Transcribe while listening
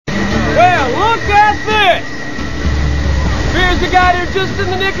Here's a guy here just in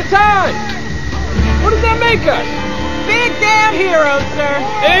the nick of time. What does that make us? Big damn heroes, sir.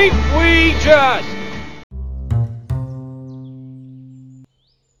 Ain't we just?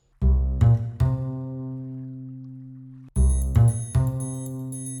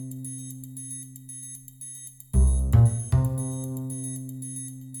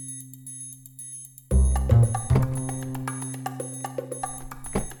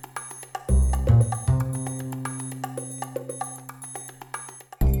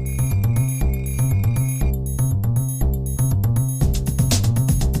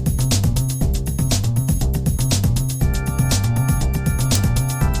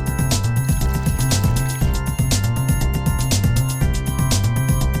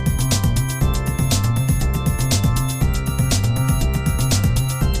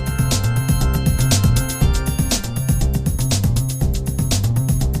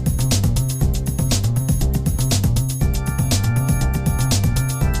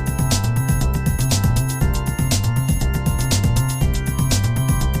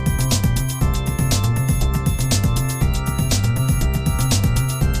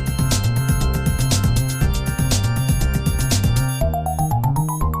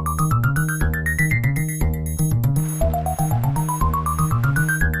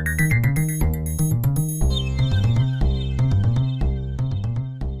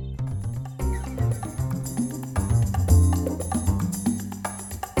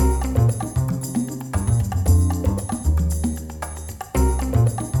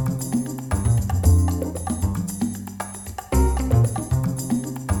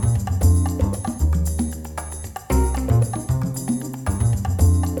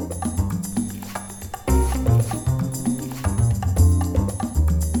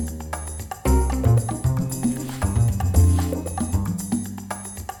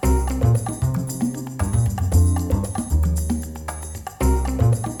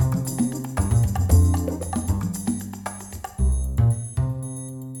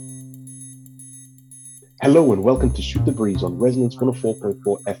 Hello and welcome to Shoot the Breeze on Resonance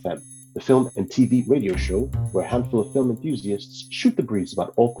 104.4 FM, the film and TV radio show where a handful of film enthusiasts shoot the breeze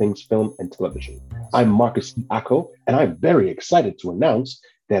about all things film and television. I'm Marcus Ako, and I'm very excited to announce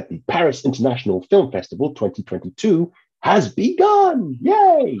that the Paris International Film Festival 2022 has begun!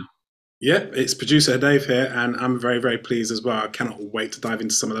 Yay! Yep, it's producer Dave here, and I'm very, very pleased as well. I cannot wait to dive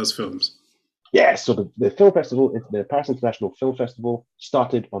into some of those films. Yeah, so the film festival, the Paris International Film Festival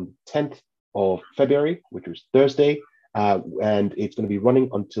started on the 10th of February, which was Thursday, and it's going to be running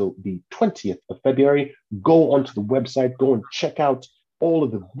until the 20th of February. Go onto the website, go and check out all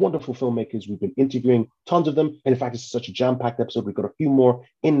of the wonderful filmmakers. We've been interviewing tons of them. And in fact, it's such a jam-packed episode. We've got a few more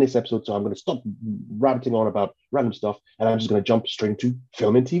in this episode, so I'm going to stop ranting on about random stuff, and I'm just going to jump straight into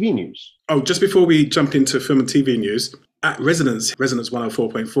film and TV news. Oh, just before we jump into film and TV news, at Resonance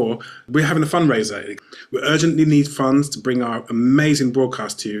 104.4, we're having a fundraiser. We urgently need funds to bring our amazing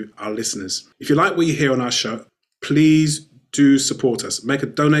broadcast to you, our listeners. If you like what you hear on our show, please do support us. Make a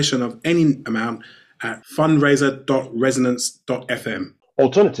donation of any amount at fundraiser.resonance.fm.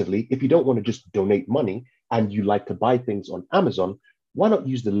 Alternatively, if you don't want to just donate money and you like to buy things on Amazon, why not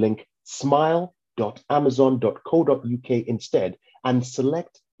use the link smile.amazon.co.uk instead and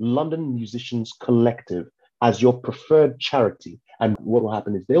select London Musicians Collective as your preferred charity. And what will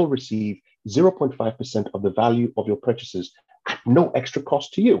happen is they'll receive 0.5% of the value of your purchases at no extra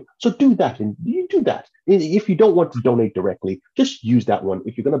cost to you. So do that, and you do that. If you don't want to donate directly, just use that one.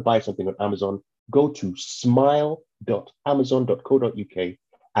 If you're going to buy something on Amazon, go to smile.amazon.co.uk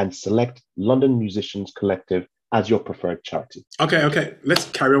and select London Musicians Collective as your preferred charity. Okay, let's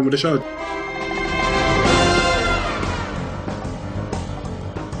carry on with the show.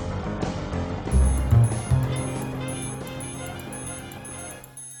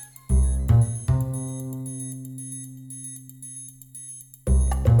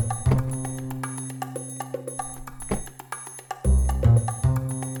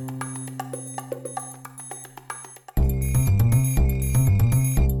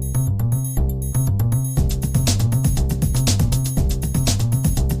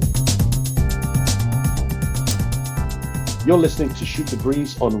 You're listening to Shoot the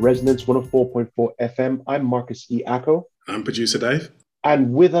Breeze on Resonance 104.4 FM. I'm Marcus E. Ako. I'm producer Dave.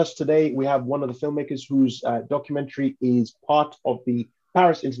 And with us today, we have one of the filmmakers whose documentary is part of the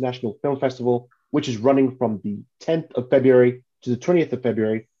Paris International Film Festival, which is running from the 10th of February to the 20th of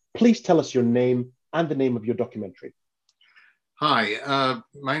February. Please tell us your name and the name of your documentary. Hi,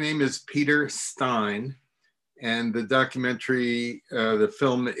 my name is Peter Stein, and the documentary, the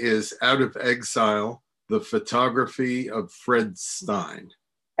film is Out of Exile, The Photography of Fred Stein.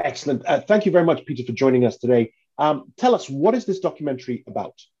 Excellent. Thank you very much, Peter, for joining us today. Tell us, what is this documentary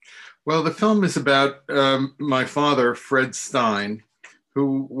about? Well, the film is about my father, Fred Stein,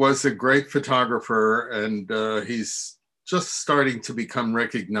 who was a great photographer, and he's just starting to become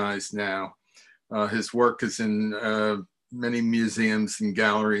recognized now. His work is in many museums and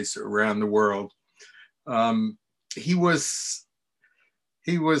galleries around the world. He was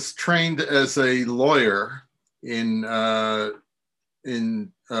trained as a lawyer in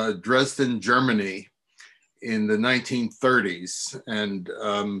Dresden, Germany, in the 1930s, and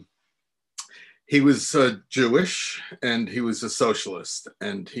he was Jewish, and he was a socialist,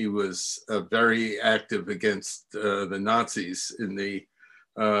 and he was very active against the Nazis in the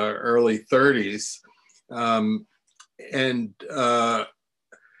early 30s.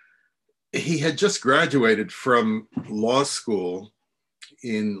 He had just graduated from law school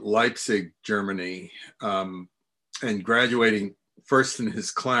in Leipzig, Germany, and graduating first in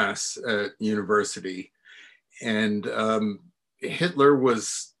his class at university. And Hitler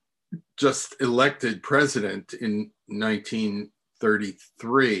was just elected president in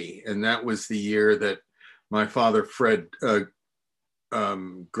 1933. And that was the year that my father, Fred,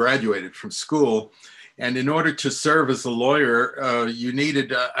 graduated from school. And in order to serve as a lawyer, you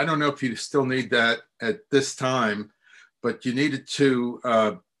needed, I don't know if you still need that at this time, but you needed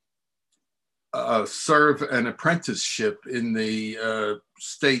to serve an apprenticeship in the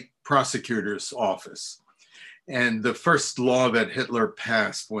state prosecutor's office. And the first law that Hitler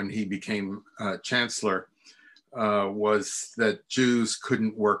passed when he became chancellor was that Jews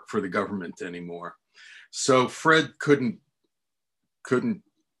couldn't work for the government anymore. So Fred couldn't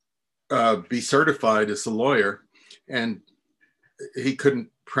be certified as a lawyer, and he couldn't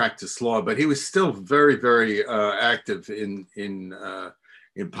practice law, but he was still very, very active in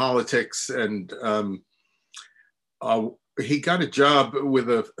politics. And he got a job with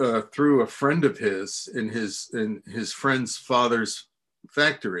through a friend of his in his friend's father's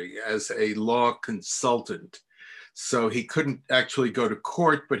factory as a law consultant. So he couldn't actually go to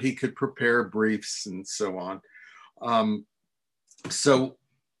court, but he could prepare briefs and so on. So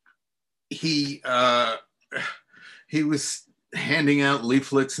he was handing out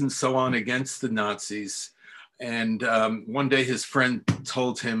leaflets and so on against the Nazis. And one day his friend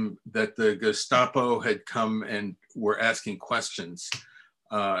told him that the Gestapo had come and were asking questions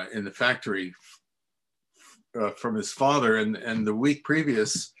in the factory from his father. And the week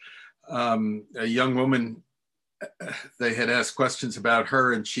previous, a young woman, they had asked questions about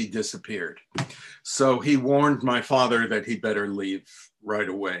her and she disappeared. So he warned my father that he better leave right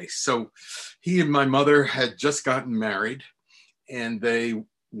away. So he and my mother had just gotten married, and they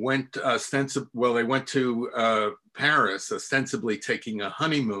went they went to Paris, ostensibly taking a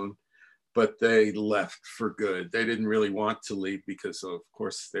honeymoon, but they left for good. They didn't really want to leave because, of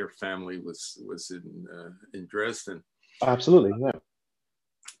course, their family was in Dresden. Absolutely, yeah.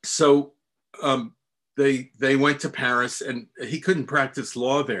 So they went to Paris, and he couldn't practice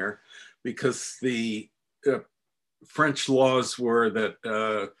law there because the French laws were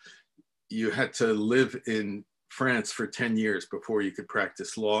that you had to live in France for 10 years before you could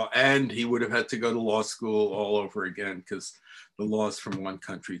practice law, and he would have had to go to law school all over again because the laws from one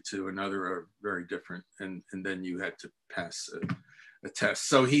country to another are very different, and then you had to pass a test.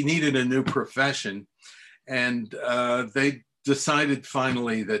 So he needed a new profession, and they decided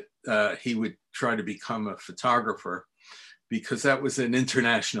finally that he would try to become a photographer because that was an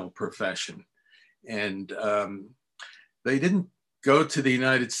international profession. And they didn't go to the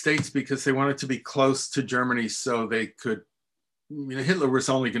United States because they wanted to be close to Germany so they could, Hitler was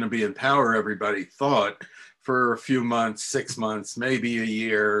only going to be in power, everybody thought, for a few months, 6 months, maybe a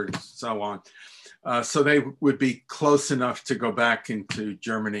year, so on. So they would be close enough to go back into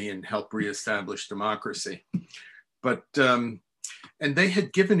Germany and help reestablish democracy. But, and they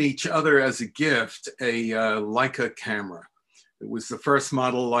had given each other as a gift a Leica camera. It was the first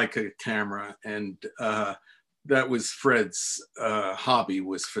model Leica camera, and that was Fred's hobby,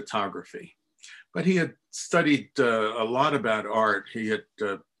 was photography. But he had studied a lot about art. He had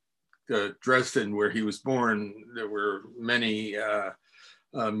Dresden, where he was born, there were many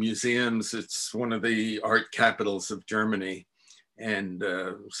museums. It's one of the art capitals of Germany, and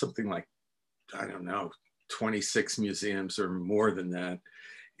something like, I don't know, 26 museums or more than that.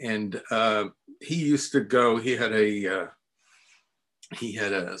 And he used to go, he had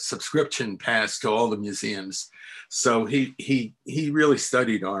a subscription pass to all the museums. So he really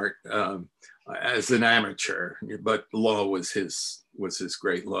studied art as an amateur, but law was his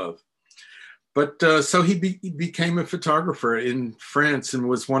great love. But so he became a photographer in France and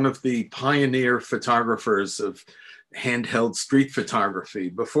was one of the pioneer photographers of handheld street photography.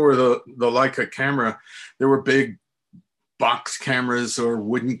 Before the Leica camera, there were big box cameras or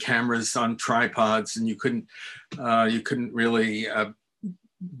wooden cameras on tripods, and you couldn't really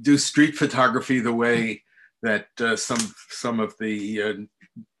do street photography the way that some of the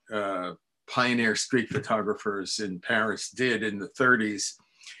pioneer street photographers in Paris did in the 30s.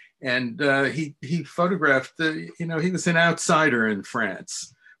 And he photographed, he was an outsider in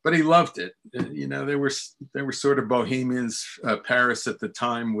France, but he loved it. They were sort of bohemians. Paris at the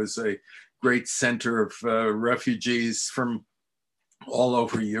time was a great center of refugees from all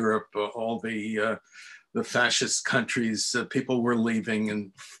over Europe, all the fascist countries. People were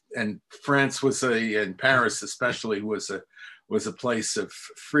leaving, and France and Paris especially was a place of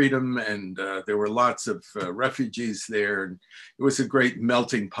freedom, and there were lots of refugees there. And it was a great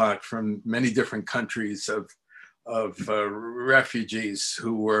melting pot from many different countries of refugees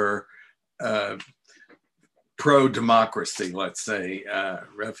who were pro-democracy, let's say,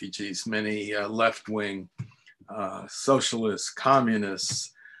 refugees, many left-wing socialists,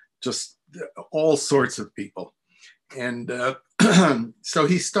 communists, just all sorts of people. And so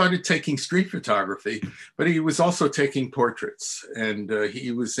he started taking street photography, but he was also taking portraits. And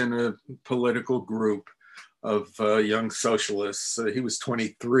he was in a political group of young socialists. He was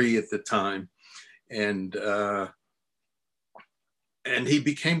 23 at the time. And he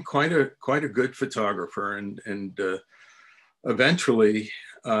became quite a good photographer. And eventually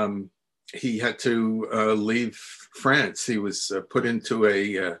he had to leave France. He was put into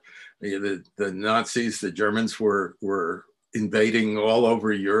the Nazis, the Germans were invading all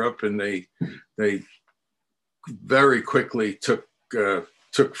over Europe, and they very quickly took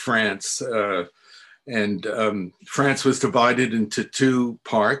France, and France was divided into two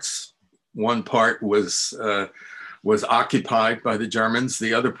parts. One part was occupied by the Germans.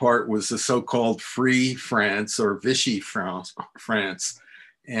 The other part was the so-called Free France, or Vichy France,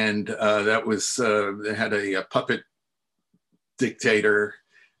 and that was they had a puppet dictator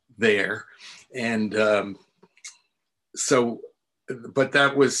there, and but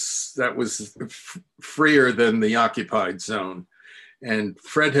that was freer than the occupied zone. And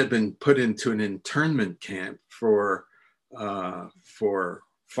Fred had been put into an internment camp for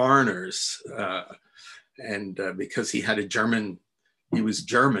foreigners, and because he was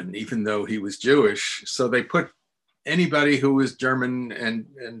German, even though he was Jewish. So they put anybody who was German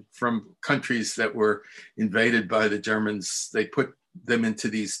and from countries that were invaded by the Germans, they put them into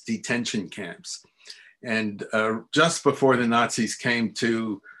these detention camps. And just before the Nazis came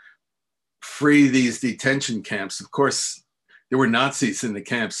to free these detention camps, of course, there were Nazis in the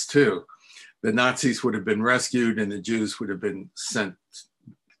camps too. The Nazis would have been rescued and the Jews would have been sent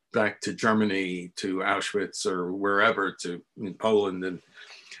back to Germany, to Auschwitz or wherever, in Poland.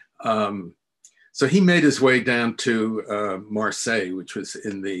 And so he made his way down to Marseille, which was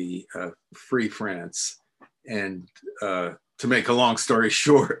in the Free France. And to make a long story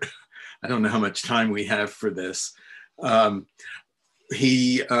short, I don't know how much time we have for this.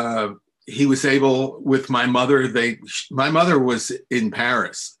 He was able, with my mother, my mother was in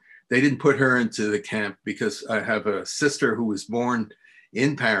Paris. They didn't put her into the camp because I have a sister who was born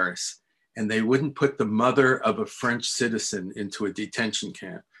in Paris, and they wouldn't put the mother of a French citizen into a detention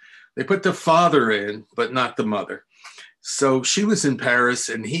camp. They put the father in, but not the mother. So she was in Paris,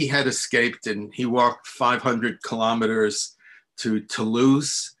 and he had escaped, and he walked 500 kilometers to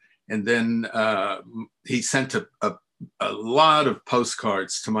Toulouse. And then he sent a lot of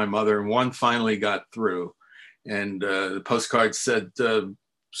postcards to my mother, and one finally got through. And the postcard said,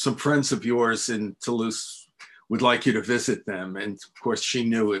 some friends of yours in Toulouse would like you to visit them. And of course, she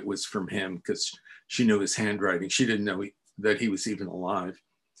knew it was from him because she knew his handwriting. She didn't know that he was even alive.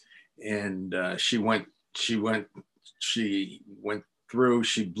 And she went through,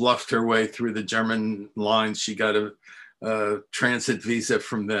 she bluffed her way through the German lines. She got a transit visa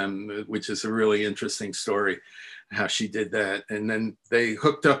from them, which is a really interesting story, how she did that. And then they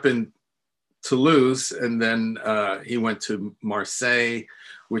hooked up in Toulouse, and then he went to Marseille,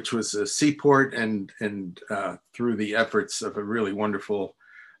 which was a seaport, and through the efforts of a really wonderful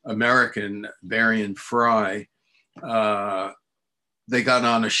American, Varian Fry, they got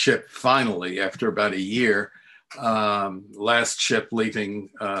on a ship finally after about a year, last ship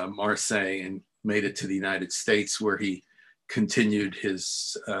leaving Marseille, and made it to the United States, where he continued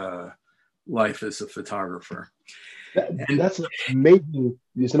his life as a photographer. That's an amazing.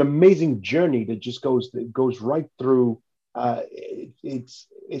 It's an amazing journey that just goes right through. It's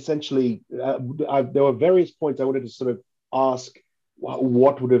essentially there were various points I wanted to sort of ask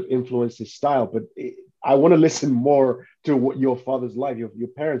what would have influenced his style, but I want to listen more to what your father's life, your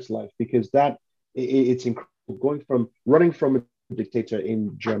parents' life, because it's incredible going from running from a dictator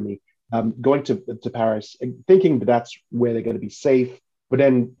in Germany, going to Paris, thinking that that's where they're going to be safe, but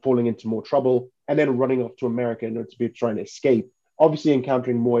then falling into more trouble, and then running off to America in order to be trying to escape. Obviously,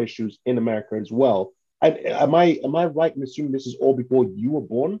 encountering more issues in America as well. Am I right in assuming this is all before you were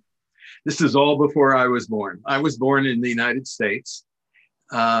born? This is all before I was born. I was born in the United States,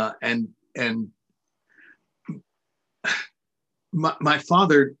 and my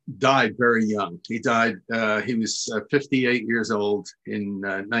father died very young. He died. He was 58 years old in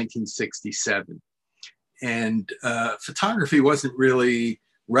 1967, and photography wasn't really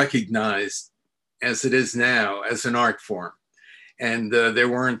recognized as it is now as an art form, and there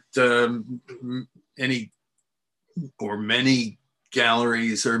weren't any or many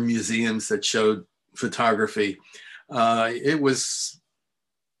galleries or museums that showed photography. It was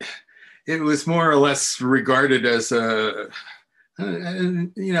more or less regarded as a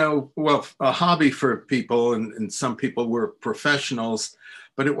hobby for people, and some people were professionals,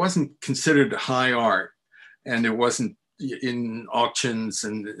 but it wasn't considered high art, and it wasn't in auctions,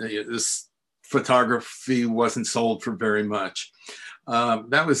 and this photography wasn't sold for very much.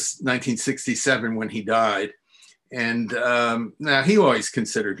 That was 1967 when he died. And now he always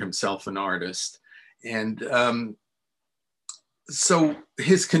considered himself an artist. And so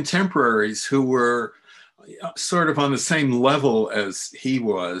his contemporaries, who were sort of on the same level as he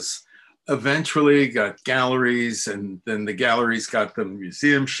was, eventually got galleries, and then the galleries got them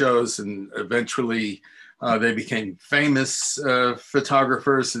museum shows, and eventually they became famous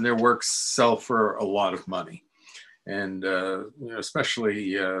photographers, and their works sell for a lot of money. And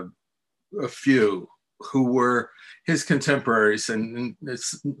especially a few who were his contemporaries, and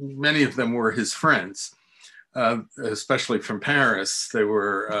many of them were his friends, especially from Paris. They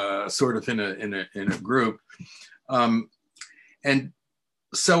were sort of in a group, and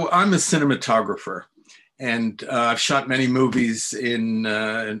so I'm a cinematographer, and I've shot many movies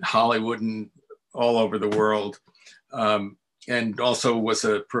in Hollywood and all over the world, and also was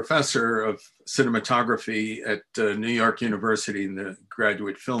a professor of cinematography at New York University in the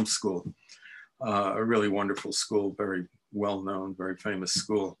Graduate Film School. A really wonderful school, very well known, very famous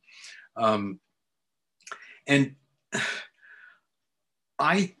school. And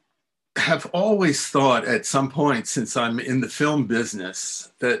I have always thought at some point, since I'm in the film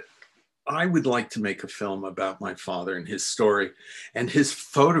business, that I would like to make a film about my father and his story and his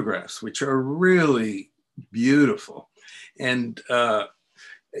photographs, which are really beautiful. And by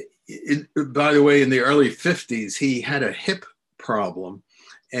the way, in the early 50s, he had a hip problem,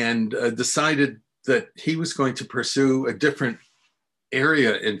 and decided that he was going to pursue a different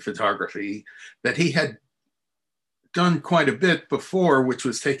area in photography that he had done quite a bit before, which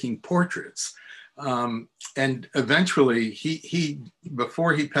was taking portraits. And eventually, he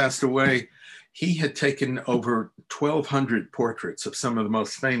before he passed away, he had taken over 1,200 portraits of some of the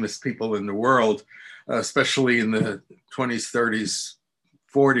most famous people in the world, especially in the 20s, 30s,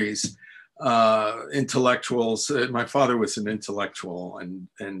 40s. Intellectuals. My father was an intellectual,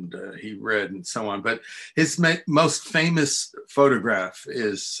 and he read and so on. But his most famous photograph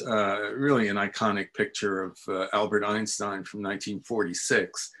is really an iconic picture of Albert Einstein from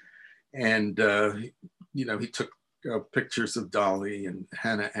 1946. And he took pictures of Dali and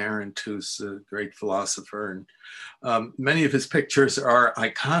Hannah Arendt, who's a great philosopher. And many of his pictures are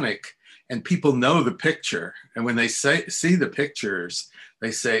iconic, and people know the picture. And when they see the pictures,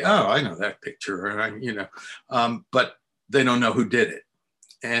 they say, "Oh, I know that picture," or, but they don't know who did it.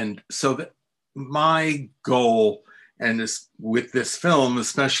 And so my goal, and with this film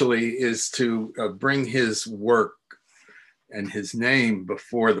especially, is to bring his work and his name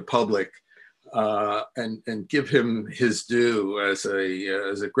before the public, and give him his due as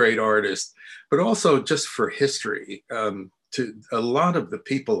a great artist, but also just for history. To a lot of the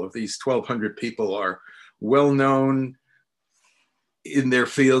people, of these 1,200 people, are well known in their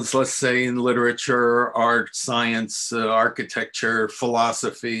fields, let's say in literature, art, science, architecture,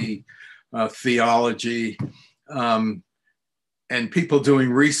 philosophy, theology, and people doing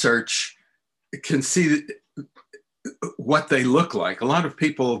research can see what they look like. A lot of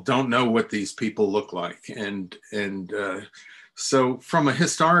people don't know what these people look like. And so from a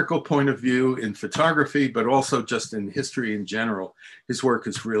historical point of view in photography, but also just in history in general, his work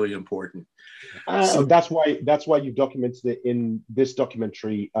is really important. That's why you documented it in this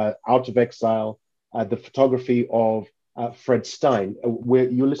documentary, Out of Exile, the photography of Fred Stein, where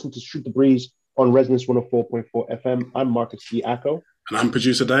you listen to Shoot the Breeze on Resonance 104.4 FM. I'm Marcus G. Acko. And I'm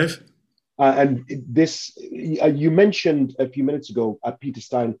producer Dave. And this, you mentioned a few minutes ago, Peter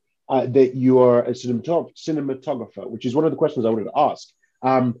Stein, that you are a cinematographer, which is one of the questions I wanted to ask.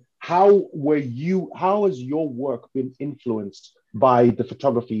 how has your work been influenced by the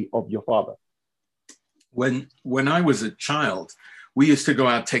photography of your father? When I was a child, we used to go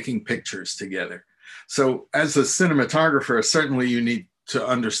out taking pictures together. So as a cinematographer, certainly you need to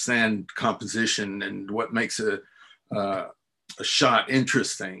understand composition and what makes a shot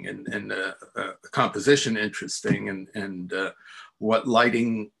interesting, and a composition interesting, and what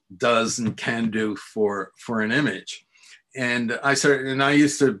lighting does and can do for an image. And I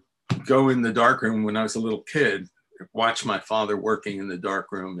used to go in the darkroom when I was a little kid, watch my father working in the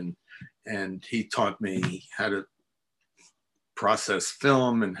darkroom, and he taught me how to process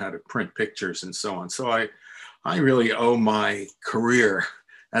film and how to print pictures and so on. So I really owe my career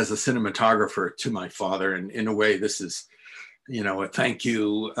as a cinematographer to my father, and in a way, this is, a thank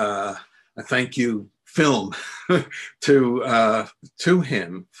you film to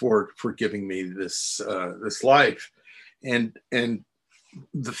him for giving me this life, and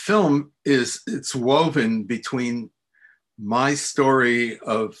the film it's woven between my story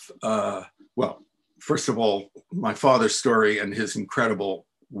of first of all, my father's story and his incredible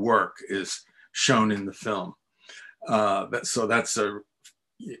work is shown in the film.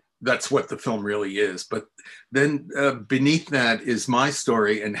 That's what the film really is. But then beneath that is my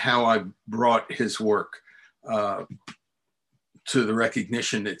story and how I brought his work to the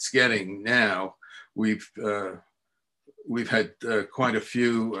recognition it's getting now. We've had quite a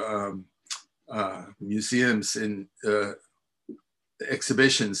few museums in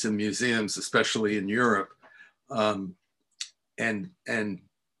exhibitions in museums, especially in Europe, and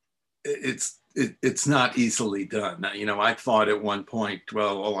it's not easily done. I thought at one point,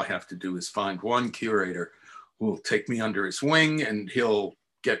 well, all I have to do is find one curator who will take me under his wing, and he'll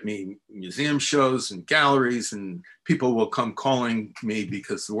get me museum shows and galleries, and people will come calling me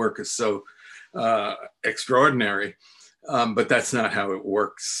because the work is so extraordinary. But that's not how it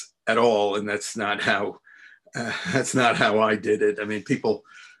works at all, and that's not how I did it. I mean, people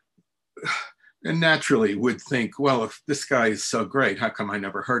naturally would think, well, if this guy is so great, how come I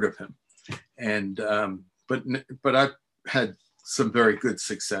never heard of him? And but I've had some very good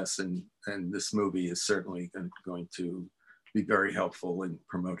success, and this movie is certainly going to be very helpful in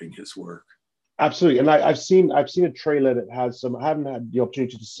promoting his work. Absolutely, and I've seen a trailer that has some. I haven't had the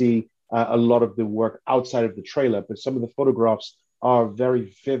opportunity to see a lot of the work outside of the trailer, but some of the photographs are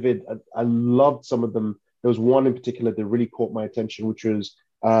very vivid. I loved some of them. There was one in particular that really caught my attention, which was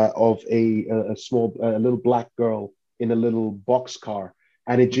of a little black girl in a little boxcar,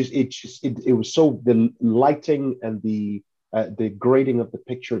 and it was so, the lighting and the grading of the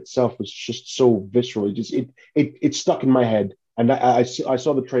picture itself was just so visceral. It stuck in my head, and I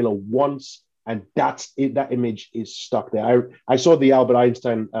saw the trailer once, and that's it. That image is stuck there. I saw the Albert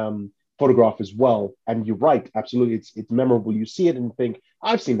Einstein photograph as well, and you're right, absolutely, it's memorable. You see it and think,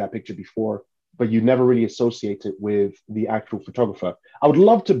 I've seen that picture before, but you never really associate it with the actual photographer. I would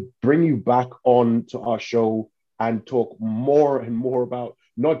love to bring you back on to our show and talk more and more about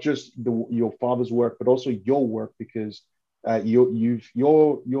not just your father's work, but also your work, because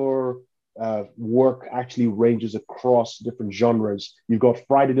your work actually ranges across different genres. You've got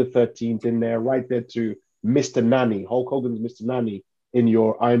Friday the 13th in there, right there to Mr. Nanny, Hulk Hogan's Mr. Nanny in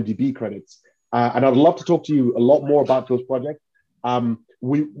your IMDb credits. And I'd love to talk to you a lot more about those projects.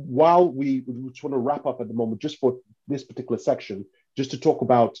 We just want to wrap up at the moment, just for this particular section, just to talk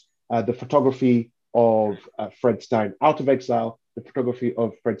about the photography of Fred Stein, Out of Exile, the photography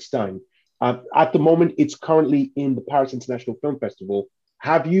of Fred Stein. At the moment, it's currently in the Paris International Film Festival.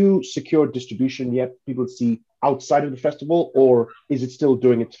 Have you secured distribution yet? People see outside of the festival, or is it still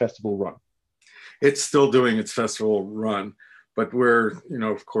doing its festival run? It's still doing its festival run, but we're,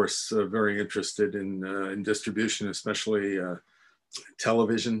 of course, very interested in distribution, especially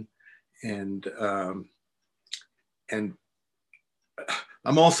television, and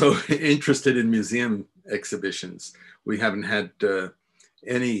I'm also interested in museum exhibitions. We haven't had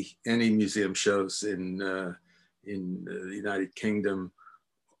any museum shows in the United Kingdom.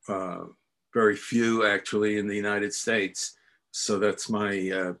 Very few actually in the United States. So that's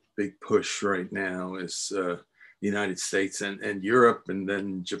my big push right now, is the United States and Europe, and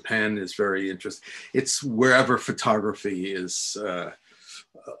then Japan is very interesting. It's wherever photography is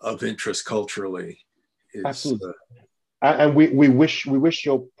of interest culturally. Absolutely. And we wish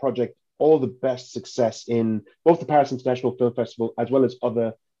your project all the best success in both the Paris International Film Festival as well as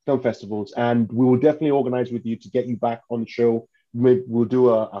other film festivals. And we will definitely organize with you to get you back on the show. We'll do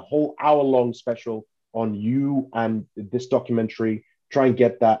a whole hour-long special on you and this documentary, try and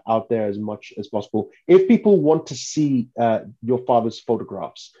get that out there as much as possible. If people want to see your father's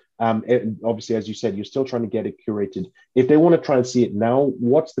photographs, And obviously, as you said, you're still trying to get it curated. If they want to try and see it now,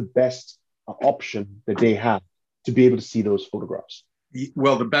 what's the best option that they have to be able to see those photographs?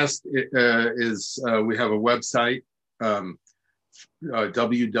 Well, the best is we have a website,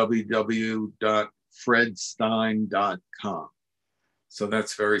 www.fredstein.com. So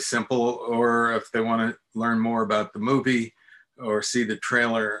that's very simple. Or if they want to learn more about the movie or see the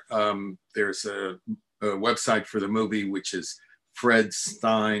trailer, there's a website for the movie, which is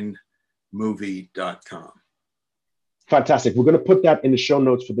fredsteinmovie.com. Fantastic. We're going to put that in the show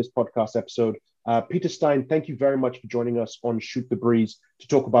notes for this podcast episode. Peter Stein, thank you very much for joining us on Shoot the Breeze to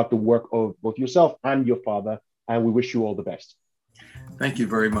talk about the work of both yourself and your father. And we wish you all the best. Thank you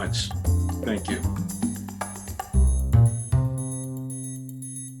very much. Thank you.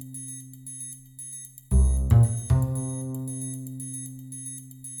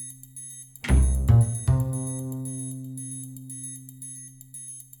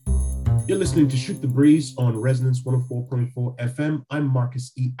 You're listening to Shoot the Breeze on Resonance 104.4 FM. I'm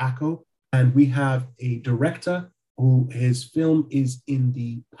Marcus E. Acko, and we have a director who his film is in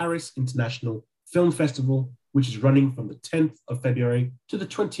the Paris International Film Festival, which is running from the 10th of February to the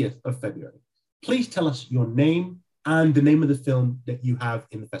 20th of February. Please tell us your name and the name of the film that you have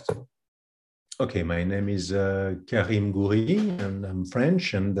in the festival. Okay, my name is Karim Goury, and I'm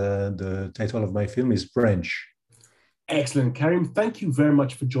French, and the title of my film is Branch. Excellent. Karim, thank you very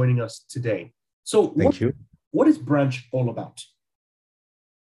much for joining us today. So Thank you. What is Branch all about?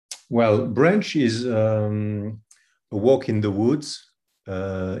 Well, Branch is a walk in the woods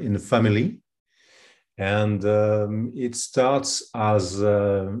in a family. And it starts as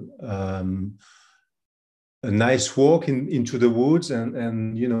a nice walk into the woods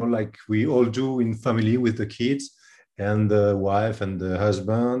and, you know, like we all do in family with the kids and the wife and the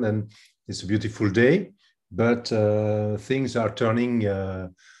husband. And it's a beautiful day. But things are turning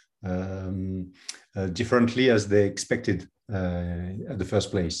differently as they expected at the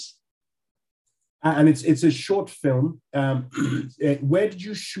first place. And it's a short film. Where did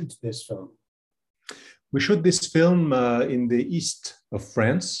you shoot this film? We shot this film in the east of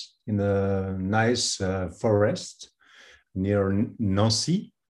France, in a nice forest near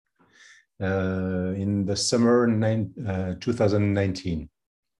Nancy, in the summer 2019.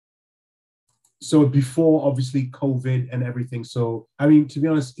 So before, obviously, COVID and everything. So, I mean, to be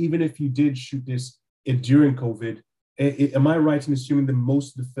honest, even if you did shoot this during COVID, am I right in assuming that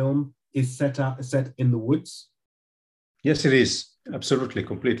most of the film is set in the woods? Yes, it is. Absolutely,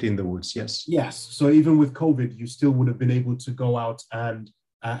 completely in the woods, yes. Yes. So even with COVID, you still would have been able to go out and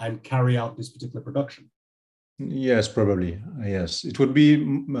carry out this particular production? Yes, probably. Yes. It would be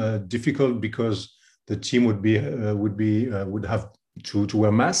difficult because the team would have to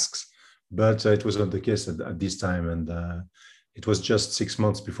wear masks. But it was not the case at this time, and it was just 6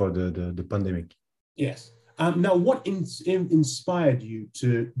 months before the pandemic. Yes. Now, what inspired you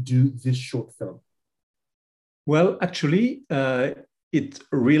to do this short film? Well, actually, it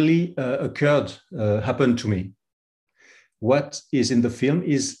really happened to me. What is in the film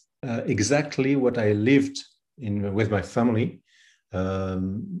is exactly what I lived with my family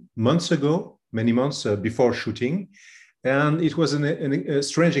many months before shooting. And it was a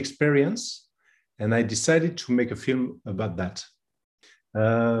strange experience, and I decided to make a film about that.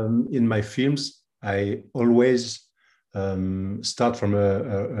 In my films, I always start from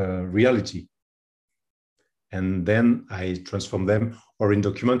a reality, and then I transform them, or in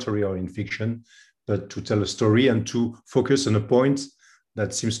documentary or in fiction, but to tell a story and to focus on a point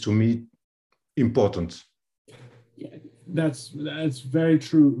that seems to me important. Yeah. That's very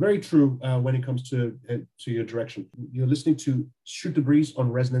true. Very true when it comes to your direction. You're listening to Shoot the Breeze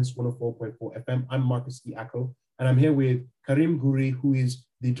on Resonance 104.4 FM. I'm Marcus E. Acko, and I'm here with Karim Goury, who is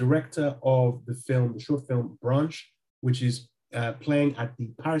the director of the short film Branch, which is playing at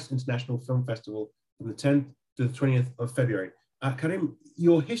the Paris International Film Festival from the 10th to the 20th of February. Karim,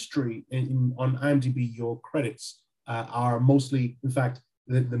 your history on IMDb, your credits are mostly, in fact,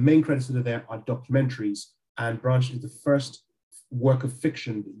 the main credits that are there are documentaries. And Branch is the first work of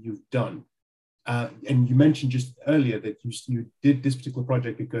fiction that you've done. And you mentioned just earlier that you did this particular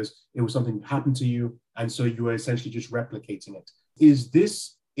project because it was something that happened to you, and so you were essentially just replicating it. Is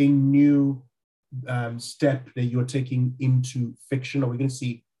this a new step that you're taking into fiction? Are we going to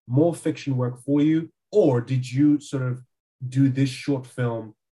see more fiction work for you? Or did you sort of do this short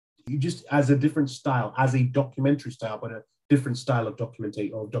film you just as a different style, as a documentary style, but a different style of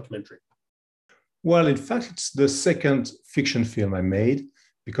documentary? Well, in fact, it's the second fiction film I made,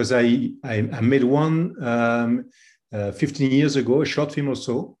 because I made one 15 years ago, a short film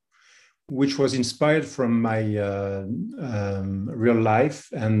also, which was inspired from my real life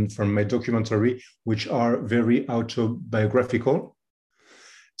and from my documentary, which are very autobiographical.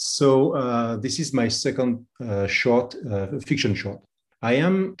 So this is my second short, fiction short. I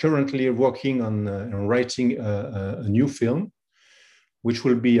am currently working on writing a new film, which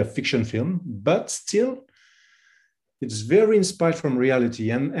will be a fiction film, but still it's very inspired from reality.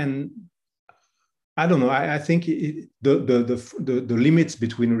 And I don't know, I think the limits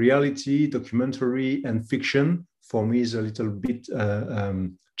between reality, documentary, and fiction for me is a little bit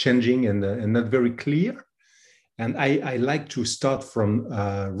changing and not very clear. And I like to start from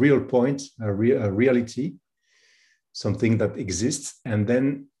a real point, a reality, something that exists, and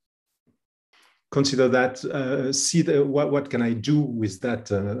then consider that, see what can I do with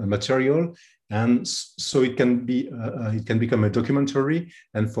that material, and so it can become a documentary,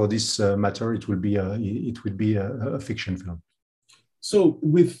 and for this matter, it will be a fiction film. So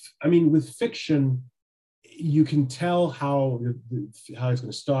with fiction, you can tell how it's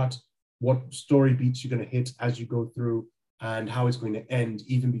going to start, what story beats you're going to hit as you go through, and how it's going to end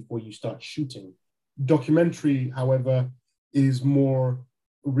even before you start shooting. Documentary, however, is more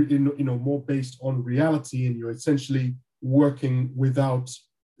more based on reality, and you're essentially working without.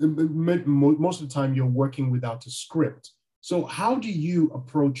 Most of the time, you're working without a script. So, how do you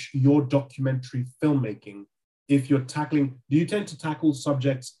approach your documentary filmmaking? If you're tackling, do you tend to tackle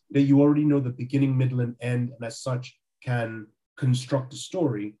subjects that you already know the beginning, middle, and end, and as such can construct a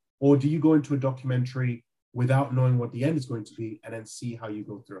story, or do you go into a documentary without knowing what the end is going to be, and then see how you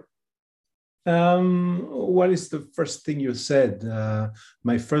go through? What is the first thing you said?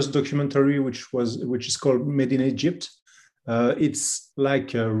 My first documentary, which is called Made in Egypt. It's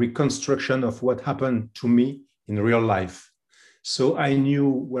like a reconstruction of what happened to me in real life. So I knew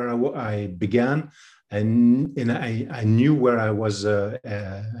where I began, and I knew where I was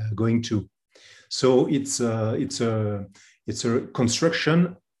going to. So it's a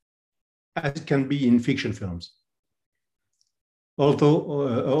construction, as it can be in fiction films.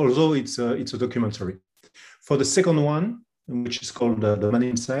 Although it's a documentary. For the second one, which is called The Man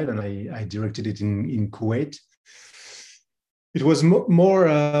Inside, and I directed it in Kuwait, it was more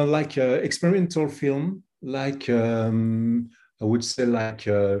like an experimental film, like I would say like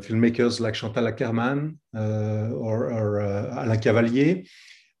filmmakers like Chantal Akerman or Alain Cavalier,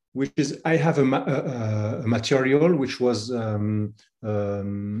 which is, I have a material which was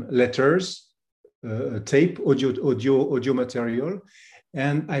letters, tape, audio material,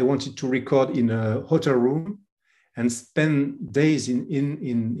 and I wanted to record in a hotel room and spend days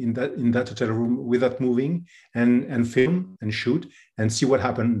in that hotel room without moving, and film and shoot and see what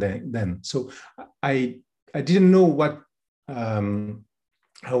happened then. So I didn't know what I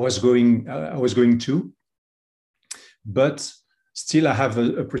was going to, but still I have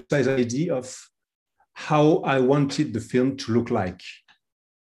a precise idea of how I wanted the film to look like.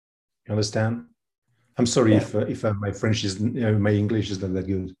 You understand? I'm sorry if my French is, my English is not that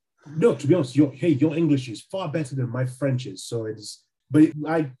good. No, to be honest, your English is far better than my French is. So it's, but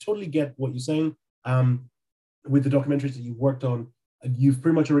I totally get what you're saying. With the documentaries that you worked on, you've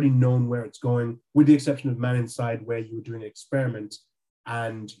pretty much already known where it's going, with the exception of Man Inside, where you were doing an experiment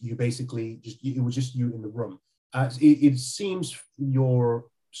and you basically it was just you in the room. It seems your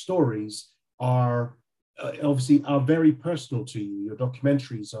stories are obviously very personal to you. Your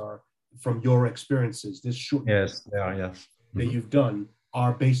documentaries are from your experiences. This short, yes, they are, yes, that you've done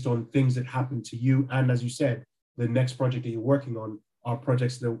are based on things that happened to you. And as you said, the next project that you're working on are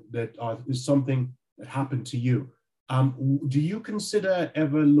projects that is something that happened to you. Do you consider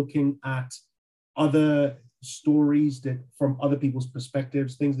ever looking at other stories that from other people's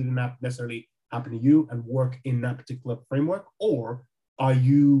perspectives, things that didn't necessarily happen to you, and work in that particular framework? Or are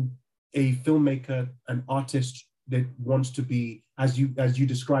you a filmmaker, an artist that wants to be, as you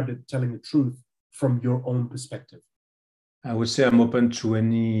described it, telling the truth from your own perspective? I would say I'm open to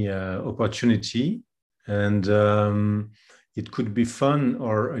any opportunity, and it could be fun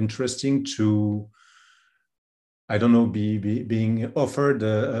or interesting to, I don't know, being offered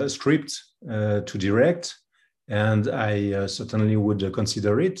a script to direct, and I certainly would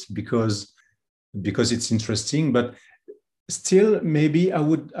consider it because it's interesting. But still, maybe I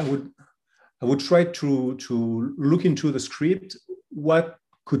would try to look into the script, what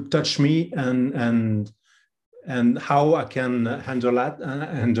could touch me, and how I can handle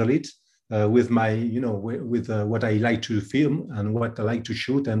it with my, with what I like to film and what I like to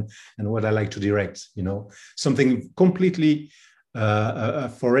shoot and what I like to direct. Something completely a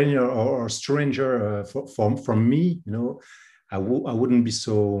foreigner or stranger from me. I wouldn't be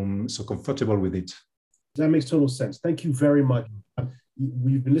so comfortable with it. That makes total sense. Thank you very much.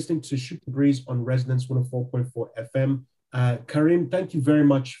 We've been listening to Shoot the Breeze on Resonance 104.4 FM. Karim, thank you very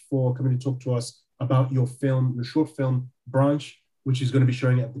much for coming to talk to us about your film, your short film, Branch, which is going to be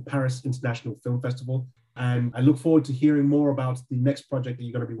showing at the Paris International Film Festival. And I look forward to hearing more about the next project that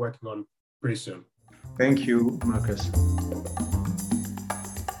you're going to be working on pretty soon. Thank you, Marcus.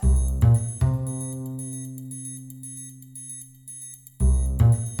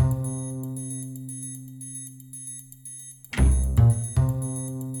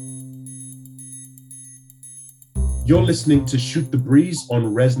 You're listening to Shoot the Breeze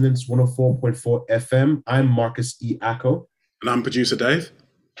on Resonance 104.4 FM. I'm Marcus E. Acko. And I'm producer Dave.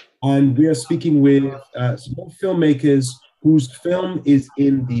 And we are speaking with small filmmakers whose film is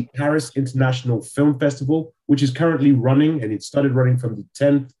in the Paris International Film Festival, which is currently running, and it started running from the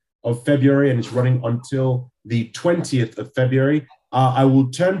 10th of February and it's running until the 20th of February. I will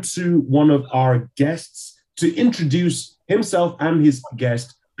turn to one of our guests to introduce himself and his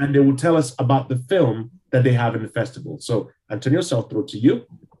guest, and they will tell us about the film that they have in the festival. So, Antonio, so I'll throw it to you.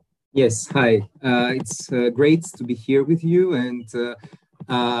 Yes, hi. It's great to be here with you, and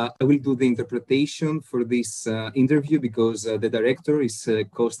I will do the interpretation for this interview because the director is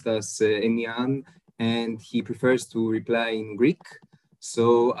Kostas Enian, and he prefers to reply in Greek.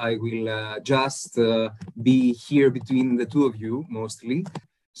 So I will just be here between the two of you, mostly.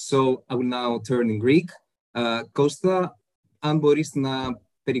 So I will now turn in Greek. Kostas, αν μπορείς να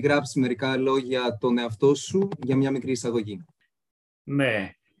περιγράψεις μερικά λόγια τον εαυτό σου για μια μικρή εισαγωγή.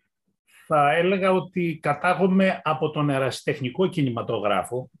 Ναι, θα έλεγα ότι κατάγομαι από τον ερασιτεχνικό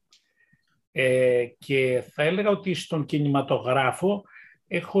κινηματογράφο και θα έλεγα ότι στον κινηματογράφο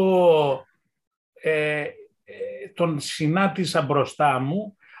τον συνάντησα μπροστά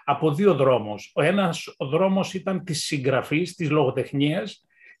μου από δύο δρόμους. Ο ένας ο δρόμος ήταν της συγγραφής, της λογοτεχνίας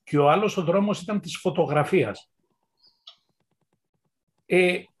και ο άλλος ο δρόμος ήταν της φωτογραφίας.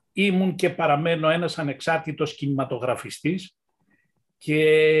 Ήμουν και παραμένω ένας ανεξάρτητος κινηματογραφιστής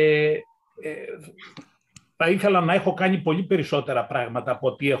και θα ήθελα να έχω κάνει πολύ περισσότερα πράγματα από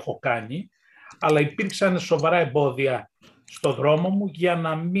ό,τι έχω κάνει, αλλά υπήρξαν σοβαρά εμπόδια στο δρόμο μου για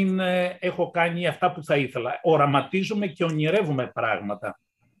να μην έχω κάνει αυτά που θα ήθελα. Οραματίζομαι και ονειρεύομαι πράγματα,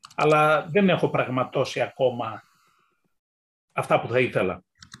 αλλά δεν έχω πραγματώσει ακόμα αυτά που θα ήθελα.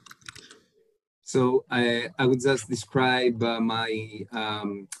 So I would just describe my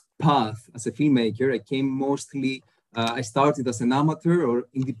path as a filmmaker. I came mostly, I started as an amateur or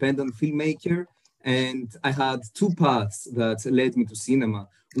independent filmmaker, and I had two paths that led me to cinema.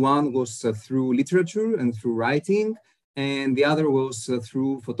 One was through literature and through writing, and the other was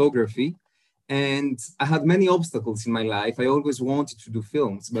through photography. And I had many obstacles in my life. I always wanted to do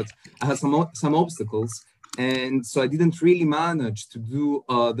films, but I had some obstacles. And so I didn't really manage to do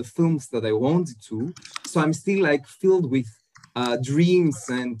the films that I wanted to. So I'm still like filled with dreams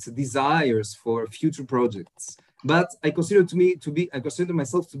and desires for future projects. But I consider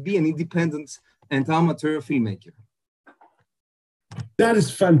myself to be an independent and amateur filmmaker. That is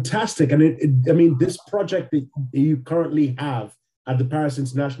fantastic. And I mean, this project that you currently have at the Paris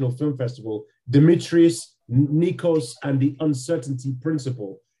International Film Festival, Demetrius, Nikos, and the Uncertainty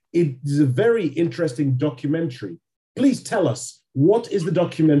Principle, it is a very interesting documentary. Please tell us, what is the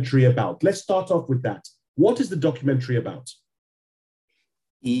documentary about? Let's start off with that. What is the documentary about?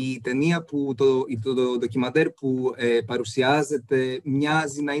 Η ταινία το ντοκιμαντέρ που παρουσιάζεται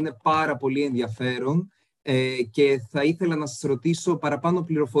μοιάζει να είναι πάρα πολύ ενδιαφέρον και θα ήθελα να σας ρωτήσω παραπάνω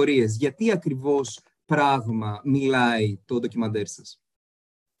πληροφορίες. Γιατί ακριβώς πράγμα μιλάει το ντοκιμαντέρ σας?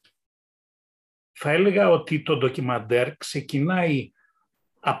 Θα έλεγα ότι το ντοκιμαντέρ ξεκινάει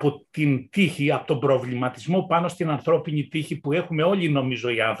από την τύχη, από τον προβληματισμό πάνω στην ανθρώπινη τύχη που έχουμε όλοι νομίζω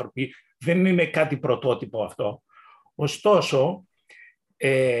οι άνθρωποι. Δεν είναι κάτι πρωτότυπο αυτό. Ωστόσο,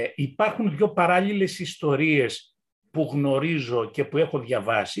 υπάρχουν δύο παράλληλες ιστορίες που γνωρίζω και που έχω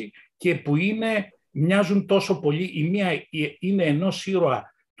διαβάσει και που μοιάζουν τόσο πολύ. Η μία είναι ενός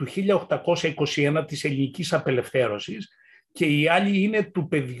ήρωα του 1821 της ελληνικής απελευθέρωσης και η άλλη είναι του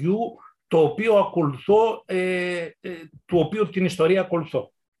παιδιού το οποίο ακολουθώ, του οποίου την ιστορία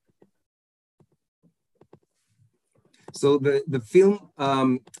ακολουθώ. So the film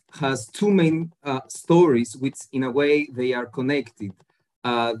has two main stories, which in a way they are connected.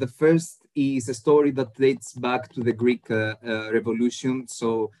 The first is a story that dates back to the Greek Revolution. So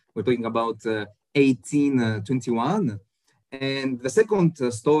we're talking about 1821. And the second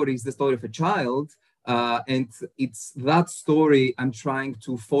story is the story of a child. And it's that story I'm trying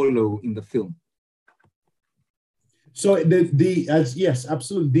to follow in the film. So yes,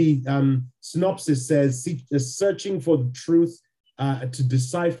 absolutely. The synopsis says, searching for the truth to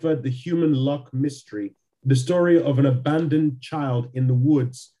decipher the human luck mystery the story of an abandoned child in the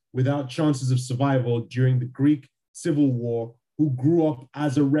woods without chances of survival during the Greek Civil War, who grew up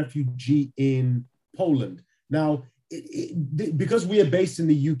as a refugee in Poland. Now, because we are based in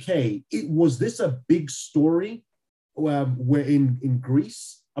the UK, was this a big story where in Greece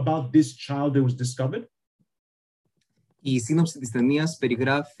about this child that was discovered? Η σύνοψη της ταινίας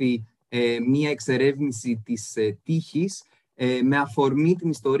περιγράφει μία εξερεύνηση της τύχης με αφορμή την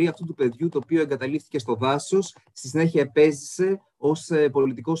ιστορία αυτού του παιδιού, το οποίο εγκαταλείφθηκε στο δάσος, στη συνέχεια επέζησε ως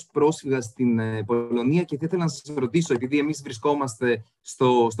πολιτικός πρόσφυγας στην Πολωνία. Και θα ήθελα να σας ρωτήσω, επειδή εμείς βρισκόμαστε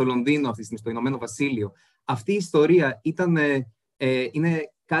στο Λονδίνο αυτή τη στιγμή, στο Ηνωμένο Βασίλειο, αυτή η ιστορία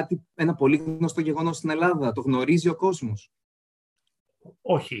είναι ένα πολύ γνωστό γεγονός στην Ελλάδα? Το γνωρίζει ο κόσμος?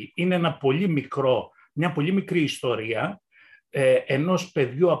 Όχι, είναι μια πολύ μικρή ιστορία ενός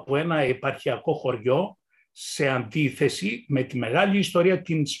παιδιού από ένα επαρχιακό χωριό, σε αντίθεση με τη μεγάλη ιστορία,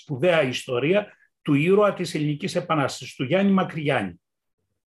 την σπουδαία ιστορία του ήρωα της Ελληνικής Επανάστασης, του Γιάννη Μακρυγιάννη.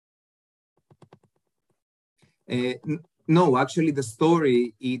 No, actually the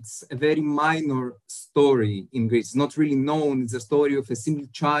story, it's a very minor story in Greece. It's not really known. It's a story of a single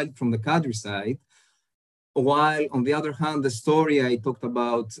child from the countryside. While on the other hand, the story I talked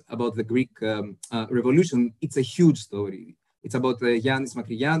about the Greek revolution, it's a huge story. It's about Yannis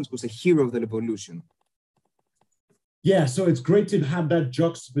Makrigiannis, who was a hero of the revolution. Yeah, so it's great to have that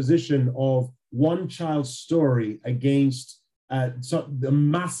juxtaposition of one child's story against the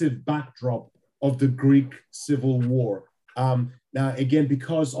massive backdrop of the Greek Civil War. Now, again,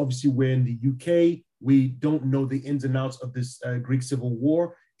 because obviously we're in the UK, we don't know the ins and outs of this Greek Civil War.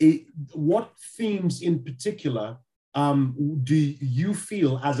 What themes in particular do you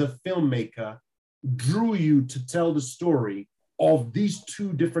feel as a filmmaker drew you to tell the story of these two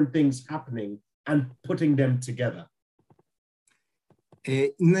different things happening and putting them together?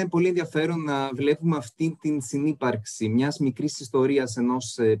 Είναι πολύ ενδιαφέρον να βλέπουμε αυτή την συνύπαρξη μιας μικρής ιστορίας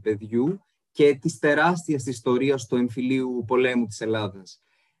ενός παιδιού και της τεράστιας ιστορίας του εμφυλίου πολέμου της Ελλάδας.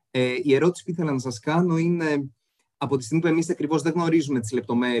 Η ερώτηση που ήθελα να σας κάνω είναι, από τη στιγμή που εμείς ακριβώς δεν γνωρίζουμε τις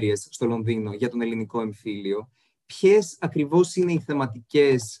λεπτομέρειες στο Λονδίνο για τον ελληνικό εμφύλιο, ποιες ακριβώς είναι οι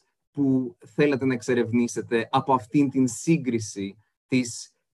θεματικές που θέλατε να εξερευνήσετε από αυτήν την σύγκριση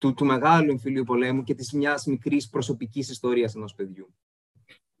του μεγάλου εμφυλίου πολέμου και της μιας μικρής προσωπικής ιστορίας ενός παιδιού?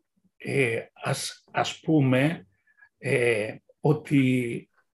 Ας πούμε ότι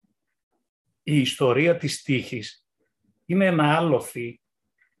η ιστορία της τύχης είναι ένα άλοθη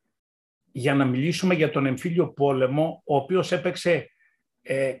για να μιλήσουμε για τον εμφύλιο πόλεμο, ο οποίος έπαιξε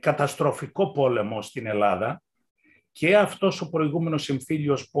καταστροφικό πόλεμο στην Ελλάδα, και αυτός ο προηγούμενος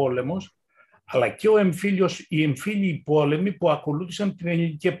εμφύλιος πόλεμος, αλλά και οι εμφύλιοι πόλεμοι που ακολούθησαν την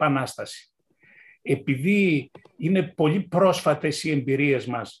Ελληνική Επανάσταση. Επειδή είναι πολύ πρόσφατες οι εμπειρίες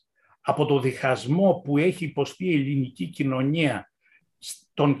μας από το διχασμό που έχει υποστεί η ελληνική κοινωνία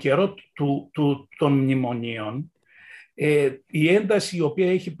στον καιρό των μνημονίων, η ένταση η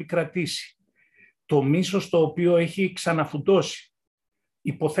οποία έχει επικρατήσει, το μίσος το οποίο έχει ξαναφουντώσει,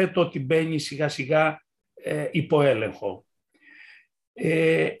 υποθέτω ότι μπαίνει σιγά σιγά υπό έλεγχο.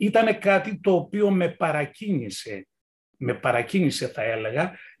 Ήταν κάτι το οποίο με παρακίνησε θα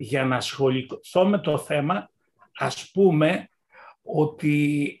έλεγα, για να ασχοληθώ με το θέμα. Ας πούμε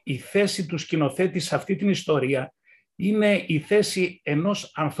ότι η θέση του σκηνοθέτη σε αυτή την ιστορία είναι η θέση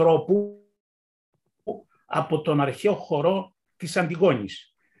ενός ανθρώπου από τον αρχαίο χορό της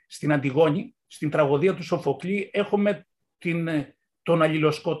Αντιγόνης. Στην Αντιγόνη, στην τραγωδία του Σοφοκλή, έχουμε τον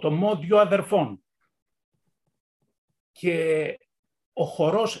αλληλοσκοτωμό δύο αδερφών. Και ο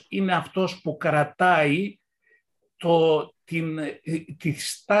χορός είναι αυτός που κρατάει τη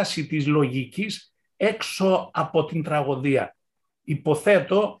στάση της λογικής έξω από την τραγωδία.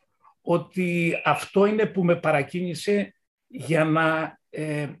 Υποθέτω ότι αυτό είναι που με παρακίνησε για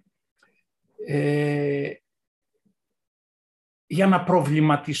να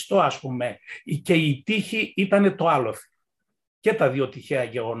προβληματιστώ, ας πούμε. Και η τύχη ήταν το άλοθη. Και τα δύο τυχαία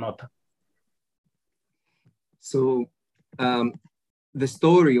γεγονότα. So, the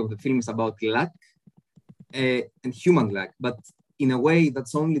story of the film is about luck and human luck, but in a way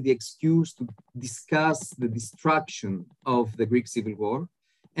that's only the excuse to discuss the destruction of the Greek Civil War.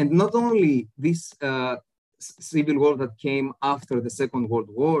 And not only this civil war that came after the Second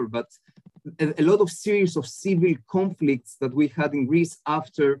World War, but a lot of series of civil conflicts that we had in Greece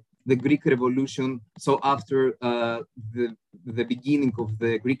after the Greek Revolution, so after the beginning of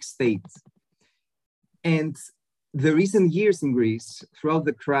the Greek state. And the recent years in Greece, throughout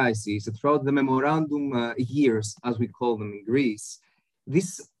the crisis, throughout the memorandum years, as we call them in Greece, this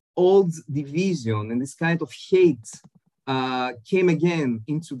old division and this kind of hate came again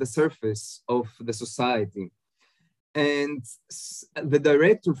into the surface of the society. And the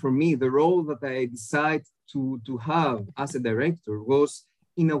director, for me, the role that I decided to have as a director was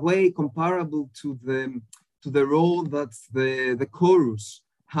in a way comparable to the role that the chorus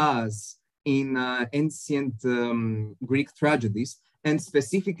has in ancient Greek tragedies, and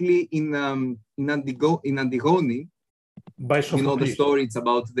specifically in Antigone. You know the story, it's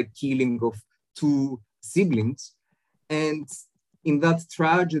about the killing of two siblings. And in that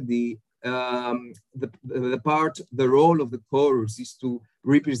tragedy, the role of the chorus is to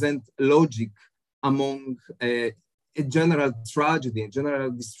represent logic among a general tragedy, a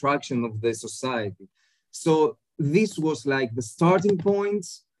general destruction of the society. So this was like the starting point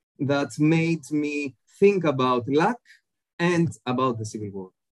that made me think about luck and about the Civil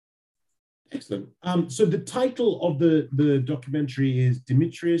War. Excellent. So the title of the documentary is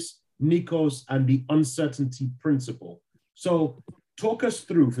Demetrius, Nikos, and the Uncertainty Principle. So talk us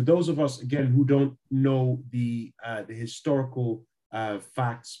through, for those of us, again, who don't know the historical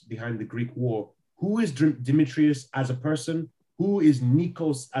facts behind the Greek War, who is Demetrius as a person, who is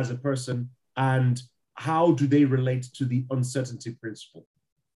Nikos as a person, and how do they relate to the Uncertainty Principle?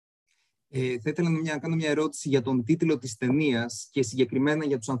 Θα ήθελα να κάνω μια ερώτηση για τον τίτλο της ταινίας και συγκεκριμένα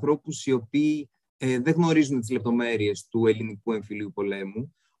για τους ανθρώπους οι οποίοι δεν γνωρίζουν τις λεπτομέρειες του ελληνικού εμφυλίου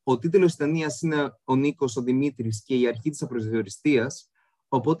πολέμου. Ο τίτλος της ταινίας είναι «Ο Νίκος, ο Δημήτρης και η αρχή της απροσδιοριστίας».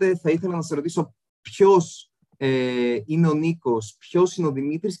 Οπότε θα ήθελα να σας ρωτήσω ποιος είναι ο Νίκος, ποιος είναι ο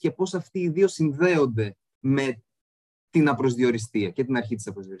Δημήτρης και πώς αυτοί οι δύο συνδέονται με την απροσδιοριστία και την αρχή της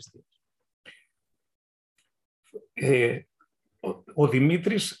απροσδιοριστίας. Ο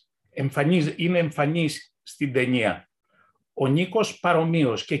Δημήτρης είναι εμφανής στην ταινία. Ο Νίκος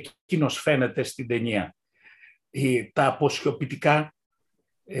παρομοίως και εκείνος φαίνεται στην ταινία. Τα αποσιωπητικά,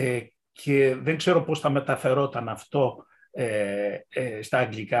 και δεν ξέρω πώς θα μεταφερόταν αυτό στα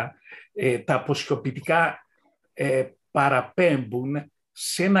αγγλικά, τα αποσιωπητικά παραπέμπουν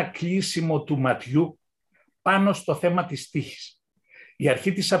σε ένα κλείσιμο του ματιού πάνω στο θέμα της τύχης. Η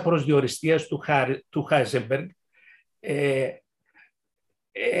αρχή της απροσδιοριστίας του Χάιζενμπεργκ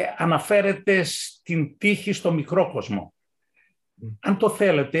αναφέρεται στην τύχη στο μικρό κόσμο. Αν το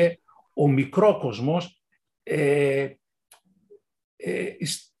θέλετε, ο μικρό κόσμος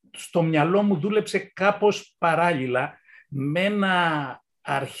στο μυαλό μου δούλεψε κάπως παράλληλα με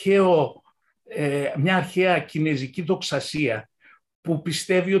μια αρχαία κινεζική δοξασία που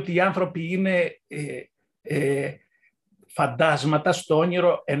πιστεύει ότι οι άνθρωποι είναι φαντάσματα στο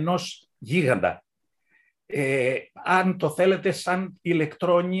όνειρο ενός γίγαντα. Αν το θέλετε, σαν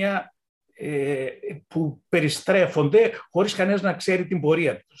ηλεκτρόνια που περιστρέφονται χωρίς κανένας να ξέρει την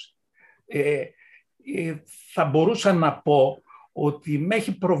πορεία τους. Θα μπορούσα να πω ότι με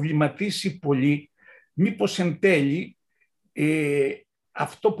έχει προβληματίσει πολύ μήπως εν τέλει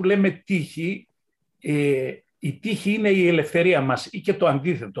αυτό που λέμε τύχη, η τύχη είναι η ελευθερία μας ή και το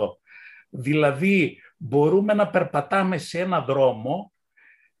αντίθετο. Δηλαδή μπορούμε να περπατάμε σε ένα δρόμο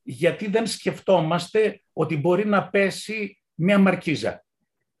γιατί δεν σκεφτόμαστε ότι μπορεί να πέσει μια μαρκίζα.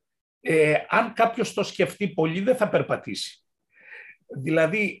 Αν κάποιος το σκεφτεί πολύ δεν θα περπατήσει.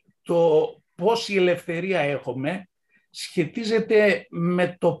 Δηλαδή το πόση ελευθερία έχουμε σχετίζεται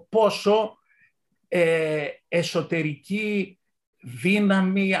με το πόσο εσωτερική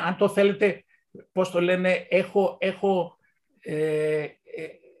δύναμη, αν το θέλετε, πώς το λένε,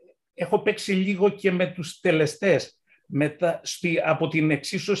 έχω παίξει λίγο και με τους τελεστές από την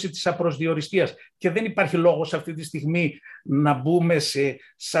εξίσωση της απροσδιοριστίας και δεν υπάρχει λόγος αυτή τη στιγμή να μπούμε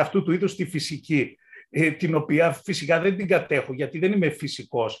σε αυτού του είδους τη φυσική, την οποία φυσικά δεν την κατέχω γιατί δεν είμαι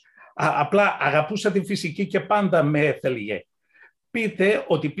φυσικός. Απλά αγαπούσα τη φυσική και πάντα με έθελγε. Πείτε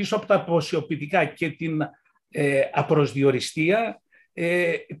ότι πίσω από τα αποσιωπητικά και την απροσδιοριστία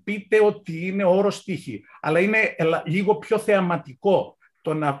πείτε ότι είναι ο όρος τύχη. Αλλά είναι λίγο πιο θεαματικό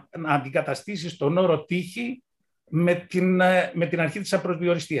το να αντικαταστήσεις τον όρο τύχη με την αρχή της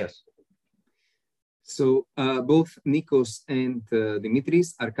απροσδιοριστίας. So both Nikos and Dimitris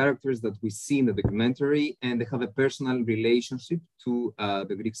are characters that we see in the documentary and they have a personal relationship to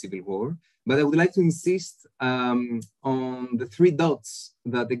the Greek Civil War. But I would like to insist on the three dots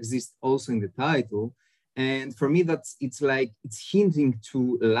that exist also in the title. And for me, it's hinting to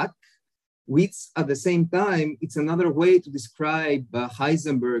luck, which at the same time, it's another way to describe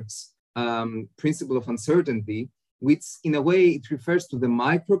Heisenberg's principle of uncertainty, which in a way it refers to the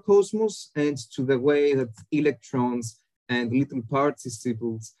microcosmos and to the way that electrons and little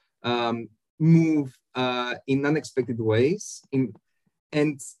particles move in unexpected ways.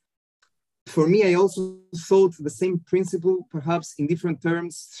 And for me, I also thought the same principle, perhaps in different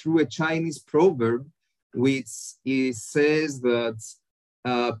terms, through a Chinese proverb, which says that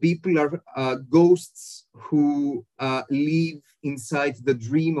people are ghosts who live inside the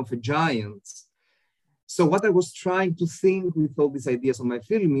dream of a giant. So what I was trying to think with all these ideas on my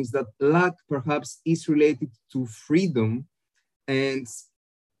film is that luck perhaps is related to freedom. And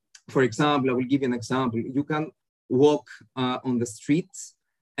for example, I will give you an example. You can walk on the streets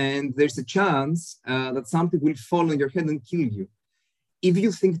and there's a chance that something will fall on your head and kill you. If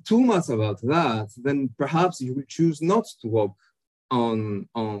you think too much about that, then perhaps you will choose not to walk on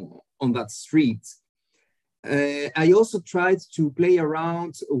that street. I also tried to play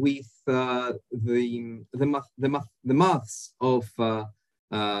around with the maths of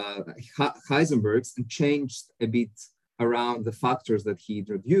Heisenberg's and changed a bit around the factors that he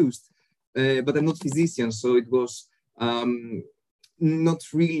introduced. But I'm not a physician, so it was not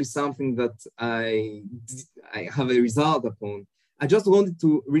really something that I have a result upon. I just wanted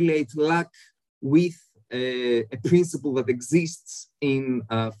to relate luck with a principle that exists in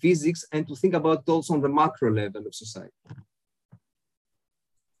physics and to think about it also on the macro level of society.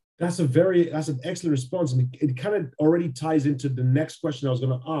 That's an excellent response. And it kind of already ties into the next question I was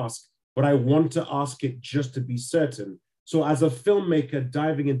going to ask, but I want to ask it just to be certain. So as a filmmaker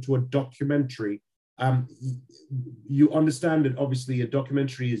diving into a documentary, you understand that obviously a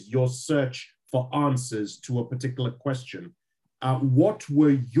documentary is your search for answers to a particular question. What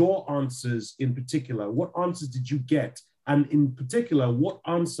were your answers in particular? What answers did you get? And in particular, what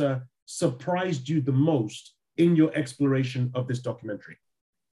answer surprised you the most in your exploration of this documentary?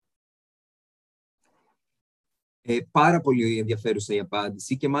 Πάρα πολύ ενδιαφέρουσα η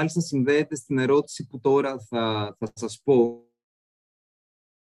απάντηση και μάλιστα συνδέεται στην ερώτηση που τώρα θα σας πω.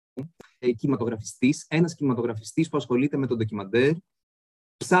 Κινηματογραφιστής, ένας κινηματογραφιστής που ασχολείται με το ντοκιμαντέρ,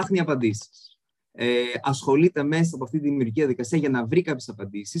 ψάχνει απαντήσεις. Ασχολείται μέσα από αυτή τη δημιουργική διαδικασία για να βρει κάποιες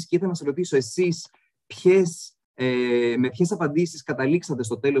απαντήσεις και ήθελα να σας ρωτήσω εσείς με ποιες απαντήσεις καταλήξατε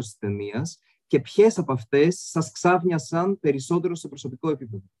στο τέλος της ταινίας και ποιες από αυτές σας ξάφνιασαν περισσότερο σε προσωπικό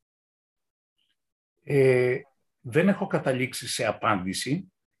επίπεδο. Δεν έχω καταλήξει σε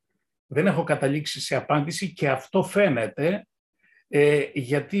απάντηση. Δεν έχω καταλήξει σε απάντηση και αυτό φαίνεται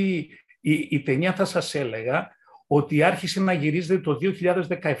γιατί η ταινία θα σας έλεγα ότι άρχισε να γυρίζεται το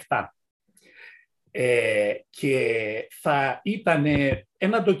 2017 και θα ήταν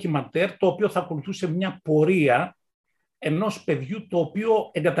ένα ντοκιμαντέρ το οποίο θα ακολουθούσε μια πορεία ενός παιδιού το οποίο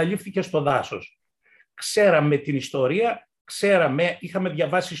εγκαταλείφθηκε στο δάσος. Ξέραμε την ιστορία, είχαμε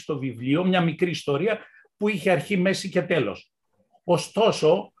διαβάσει στο βιβλίο μια μικρή ιστορία που είχε αρχή, μέση και τέλος.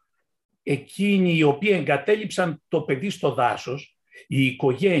 Ωστόσο, εκείνοι οι οποίοι εγκατέλειψαν το παιδί στο δάσος, η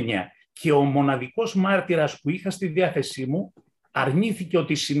οικογένεια και ο μοναδικός μάρτυρας που είχα στη διάθεσή μου, αρνήθηκε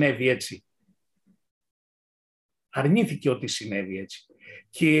ότι συνέβη έτσι. Αρνήθηκε ότι συνέβη έτσι.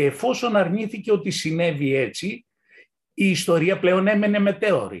 Και εφόσον αρνήθηκε ότι συνέβη έτσι, η ιστορία πλέον έμενε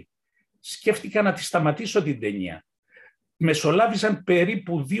μετέωρη. Σκέφτηκα να τη σταματήσω την ταινία. Μεσολάβησαν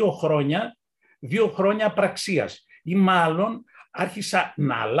περίπου 2 χρόνια απραξίας. Ή μάλλον άρχισα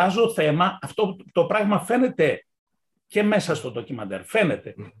να αλλάζω θέμα. Αυτό το πράγμα φαίνεται και μέσα στο ντοκιμαντέρ.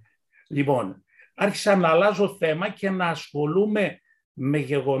 Φαίνεται. Λοιπόν, άρχισα να αλλάζω θέμα και να ασχολούμαι με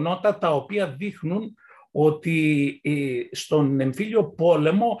γεγονότα τα οποία δείχνουν ότι στον εμφύλιο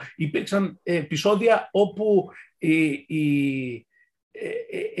πόλεμο υπήρξαν επεισόδια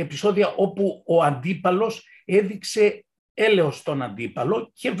όπου ο αντίπαλος έδειξε έλεος στον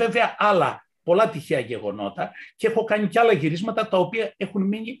αντίπαλο και βέβαια άλλα πολλά τυχαία γεγονότα και έχω κάνει και άλλα γυρίσματα τα οποία έχουν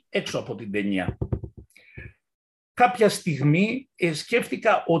μείνει έξω από την ταινία. Κάποια στιγμή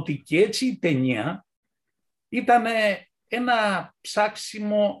σκέφτηκα ότι και έτσι η ταινία ήταν ένα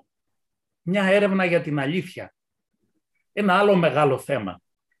ψάξιμο, μια έρευνα για την αλήθεια. Ένα άλλο μεγάλο θέμα.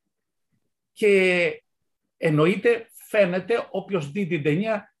 Και εννοείται, φαίνεται, όποιος δει την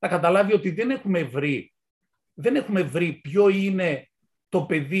ταινία θα καταλάβει ότι δεν έχουμε βρει ποιο είναι το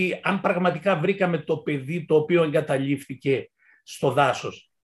παιδί, αν πραγματικά βρήκαμε το παιδί το οποίο εγκαταλείφθηκε στο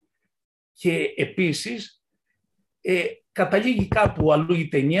δάσος. Και επίσης, καταλήγει κάπου αλλού η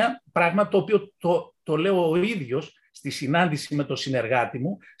ταινία, πράγμα το οποίο το λέω ο ίδιος στη συνάντηση με τον συνεργάτη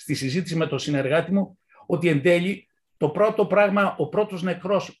μου, στη συζήτηση με τον συνεργάτη μου, ότι εν τέλει το πρώτο πράγμα, ο πρώτος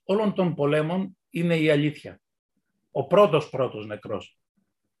νεκρός όλων των πολέμων είναι η αλήθεια. Ο πρώτος νεκρός.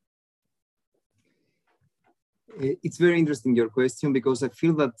 It's very interesting, your question, because I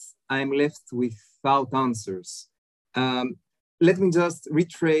feel that I'm left without answers. Let me just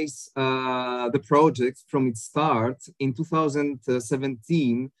retrace the project from its start in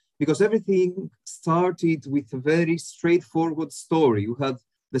 2017, because everything started with a very straightforward story. You had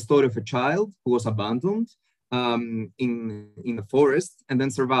the story of a child who was abandoned in the forest and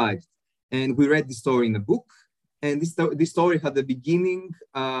then survived. And we read the story in a book. And this story had a beginning,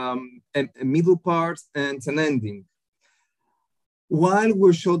 a middle part, and an ending. While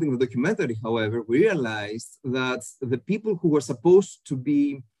we're shooting the documentary, however, we realized that the people who were supposed to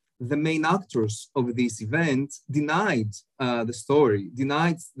be the main actors of this event denied the story,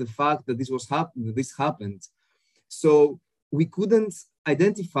 denied the fact that this happened. So we couldn't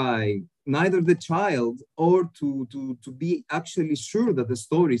identify neither the child or to be actually sure that the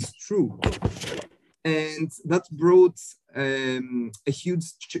story is true. And that brought a huge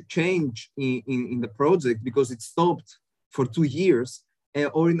change in the project, because it stopped for 2 years,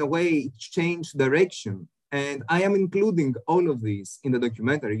 or in a way it changed direction. And I am including all of this in the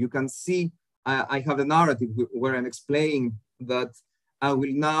documentary. You can see I have a narrative where I'm explaining that I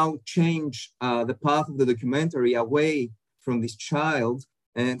will now change the path of the documentary away from this child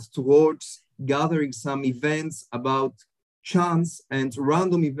and towards gathering some events about chance and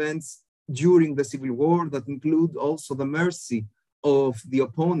random events during the Civil War that include also the mercy of the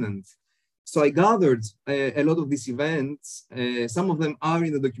opponent. So I gathered a lot of these events. Some of them are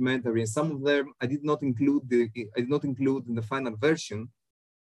in the documentary, and some of them I did not include in the final version.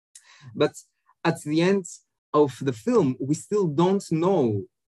 But at the end of the film, we still don't know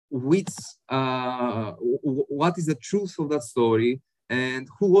what is the truth of that story and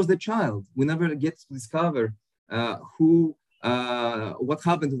who was the child. We never get to discover what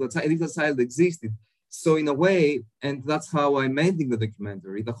happened to the child, if the child existed. So in a way, and that's how I'm ending the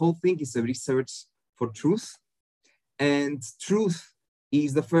documentary, the whole thing is a research for truth, and truth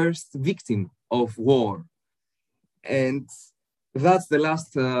is the first victim of war. And that's the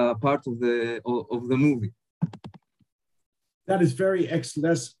last part of the movie. That is very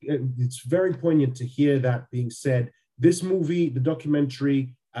excellent. It's very poignant to hear that being said. This movie, the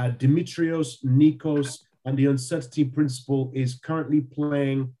documentary, Dimitrios, Nikos, and the Uncertainty Principle, is currently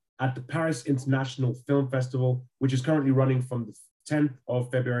playing at the Paris International Film Festival, which is currently running from the 10th of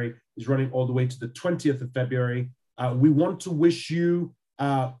February, is running all the way to the 20th of February. We want to wish you,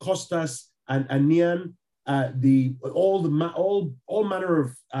 Kostas and Nian, all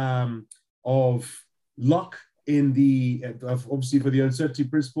manner of luck in obviously for the Uncertainty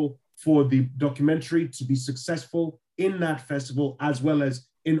Principle, for the documentary to be successful in that festival, as well as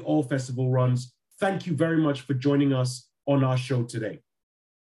in all festival runs. Thank you very much for joining us on our show today.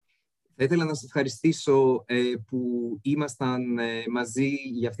 Θα ήθελα να σας ευχαριστήσω που ήμασταν μαζί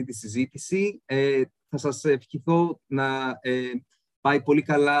για αυτή τη συζήτηση. Θα σας ευχηθώ να πάει πολύ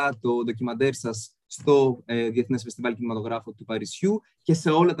καλά το ντοκιμαντέρ σας στο Διεθνές Φεστιβάλ Κινηματογράφου του Παρισιού και σε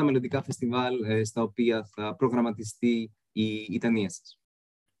όλα τα μελλοντικά φεστιβάλ στα οποία θα προγραμματιστεί η ταινία σας.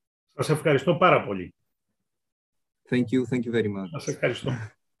 Σας ευχαριστώ πάρα πολύ. Thank you very much. Σας ευχαριστώ.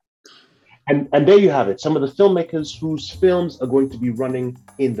 And there you have it, some of the filmmakers whose films are going to be running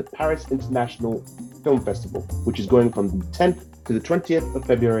in the Paris International Film Festival, which is going from the 10th to the 20th of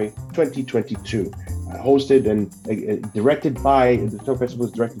February 2022. Hosted and directed by, the film festival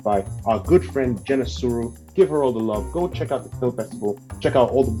is directed by our good friend Jenna Suru. Give her all the love. Go check out the film festival. Check out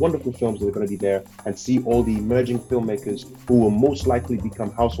all the wonderful films that are going to be there and see all the emerging filmmakers who will most likely become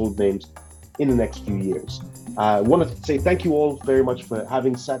household names in the next few years. I want to say thank you all very much for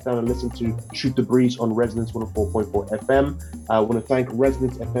having sat down and listened to Shoot the Breeze on Resonance 104.4 FM. I want to thank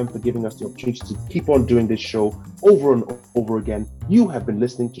Resonance FM for giving us the opportunity to keep on doing this show over and over again. You have been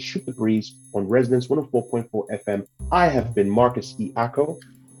listening to Shoot the Breeze on Resonance 104.4 FM. I have been Marcus E. Acko.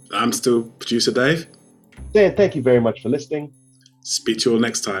 I'm still producer Dave. Dan, thank you very much for listening. Speak to you all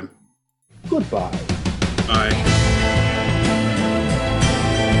next time. Goodbye. Bye.